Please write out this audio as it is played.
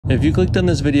If you clicked on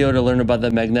this video to learn about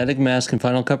the Magnetic Mask in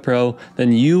Final Cut Pro,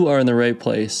 then you are in the right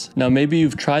place. Now maybe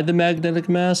you've tried the Magnetic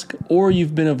Mask or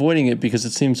you've been avoiding it because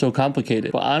it seems so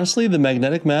complicated. But honestly, the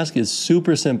Magnetic Mask is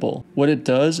super simple. What it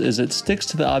does is it sticks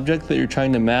to the object that you're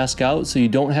trying to mask out, so you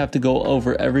don't have to go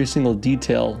over every single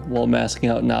detail while masking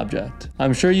out an object.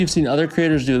 I'm sure you've seen other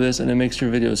creators do this and it makes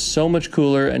your videos so much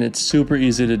cooler and it's super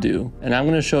easy to do. And I'm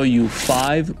going to show you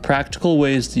 5 practical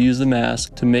ways to use the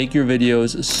mask to make your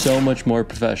videos so much more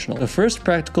professional. The first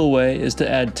practical way is to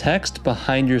add text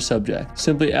behind your subject.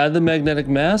 Simply add the magnetic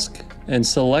mask and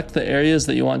select the areas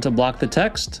that you want to block the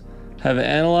text, have it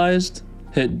analyzed,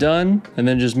 hit done, and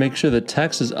then just make sure the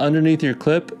text is underneath your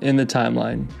clip in the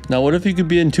timeline. Now what if you could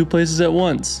be in 2 places at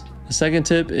once? The second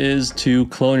tip is to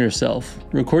clone yourself.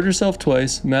 Record yourself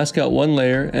twice, mask out 1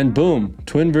 layer, and boom,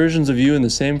 twin versions of you in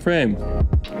the same frame.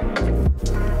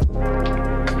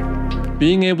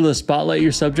 Being able to spotlight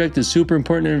your subject is super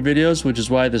important in your videos, which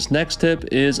is why this next tip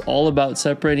is all about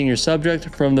separating your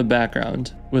subject from the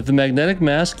background. With the magnetic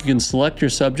mask, you can select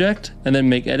your subject and then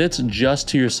make edits just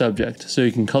to your subject. So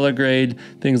you can color grade,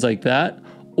 things like that.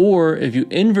 Or if you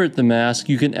invert the mask,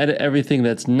 you can edit everything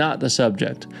that's not the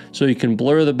subject. So you can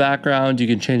blur the background, you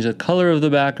can change the color of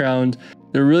the background.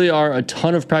 There really are a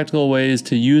ton of practical ways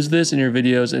to use this in your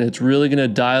videos, and it's really gonna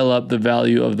dial up the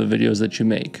value of the videos that you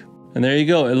make. And there you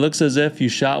go, it looks as if you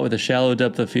shot with a shallow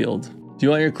depth of field. Do you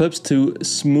want your clips to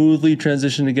smoothly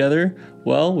transition together?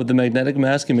 Well, with the magnetic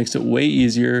mask, it makes it way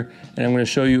easier, and I'm going to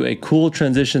show you a cool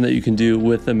transition that you can do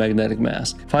with the magnetic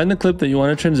mask. Find the clip that you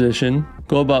want to transition,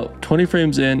 go about 20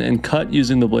 frames in, and cut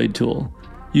using the blade tool.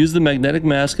 Use the magnetic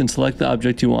mask and select the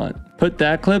object you want. Put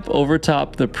that clip over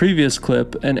top the previous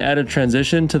clip and add a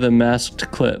transition to the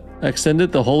masked clip. Extend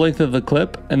it the whole length of the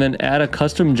clip and then add a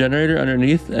custom generator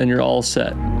underneath and you're all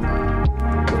set.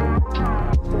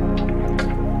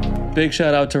 Big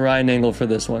shout out to Ryan Engel for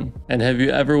this one. And have you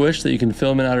ever wished that you can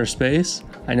film in outer space?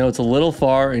 I know it's a little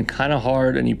far and kind of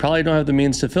hard, and you probably don't have the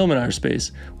means to film in outer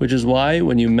space, which is why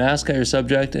when you mask out your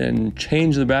subject and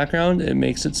change the background, it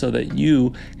makes it so that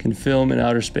you can film in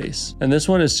outer space. And this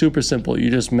one is super simple.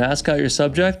 You just mask out your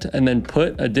subject and then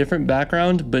put a different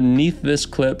background beneath this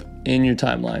clip in your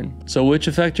timeline. So which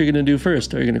effect you're going to do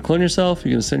first? Are you going to clone yourself? Are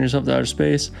you going to send yourself to outer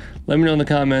space? Let me know in the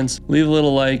comments. Leave a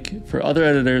little like for other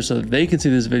editors so that they can see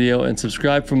this video, and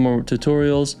subscribe for more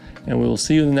tutorials, and we will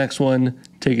see you in the next one.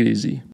 Take it easy.